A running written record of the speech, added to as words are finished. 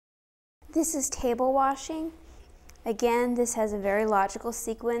This is table washing. Again, this has a very logical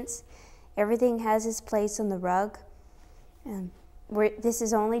sequence. Everything has its place on the rug. This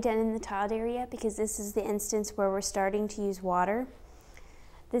is only done in the tiled area because this is the instance where we're starting to use water.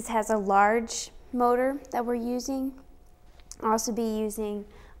 This has a large motor that we're using. I'll also be using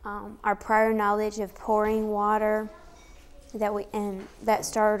our prior knowledge of pouring water that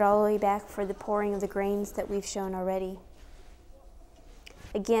started all the way back for the pouring of the grains that we've shown already.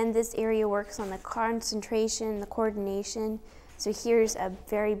 Again, this area works on the concentration, the coordination. So here's a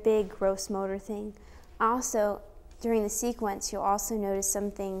very big gross motor thing. Also, during the sequence, you'll also notice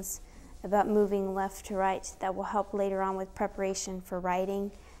some things about moving left to right that will help later on with preparation for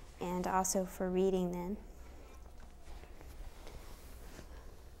writing and also for reading then.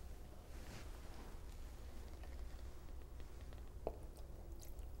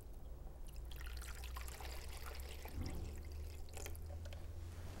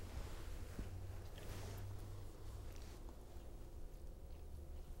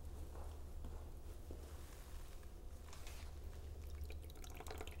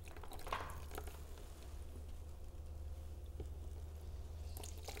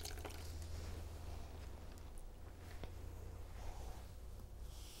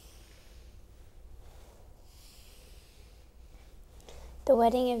 The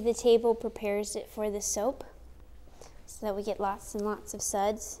wetting of the table prepares it for the soap so that we get lots and lots of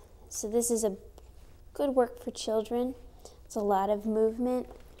suds. So this is a good work for children. It's a lot of movement.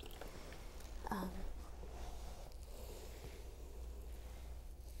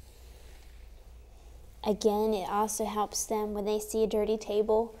 Again, it also helps them when they see a dirty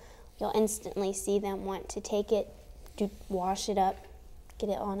table. You'll instantly see them want to take it, wash it up, get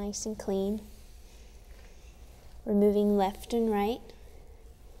it all nice and clean. We're moving left and right.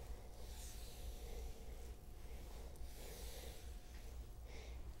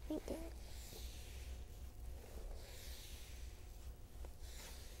 There.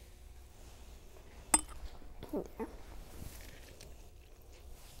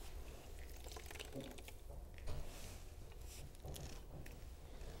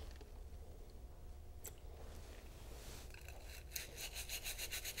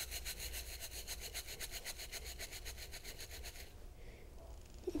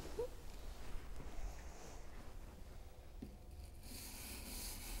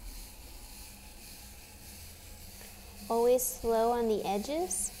 Always slow on the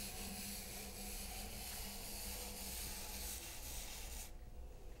edges.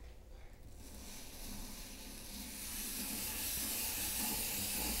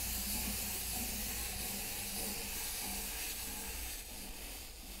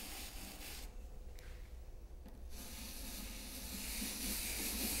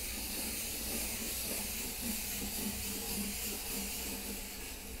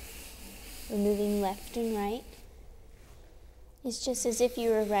 We're moving left and right. It's just as if you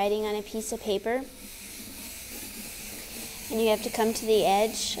were writing on a piece of paper and you have to come to the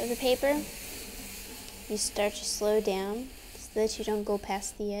edge of the paper. You start to slow down so that you don't go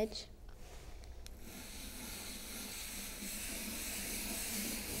past the edge.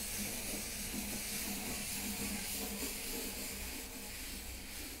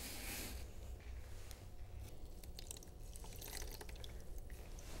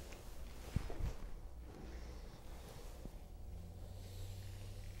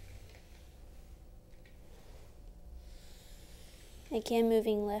 Again,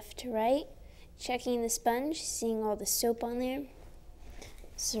 moving left to right, checking the sponge, seeing all the soap on there.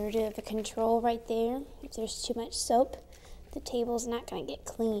 Sort of a control right there. If there's too much soap, the table's not going to get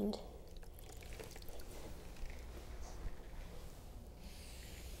cleaned.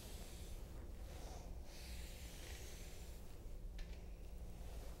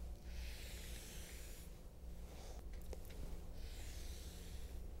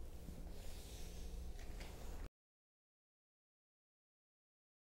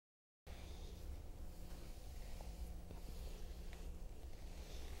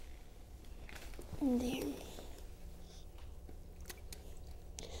 There.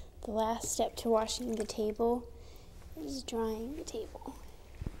 The last step to washing the table is drying the table.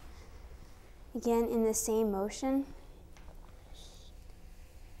 Again, in the same motion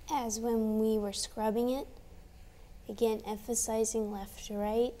as when we were scrubbing it. Again, emphasizing left to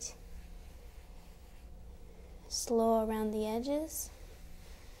right. Slow around the edges.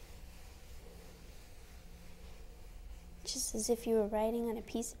 Just as if you were writing on a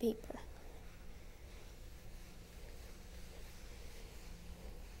piece of paper.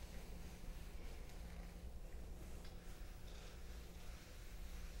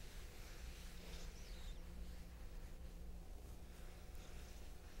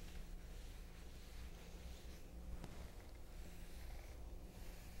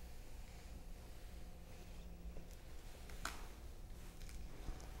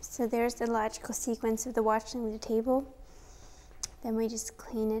 So there's the logical sequence of the washing the table. Then we just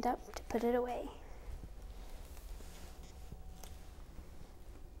clean it up to put it away.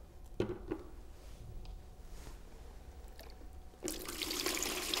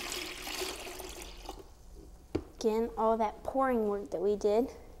 Again, all that pouring work that we did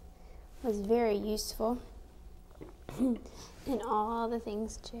was very useful. And all the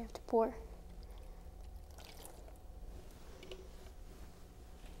things that you have to pour.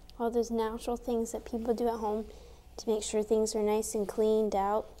 All those natural things that people do at home to make sure things are nice and cleaned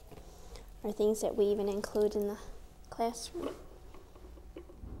out are things that we even include in the classroom.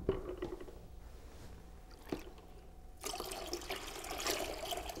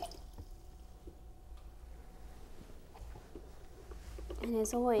 And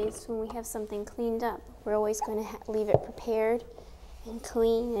as always, when we have something cleaned up, we're always going to leave it prepared and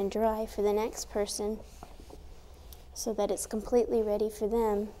clean and dry for the next person so that it's completely ready for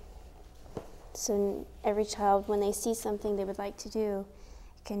them. So every child, when they see something they would like to do,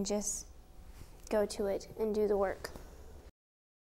 can just go to it and do the work.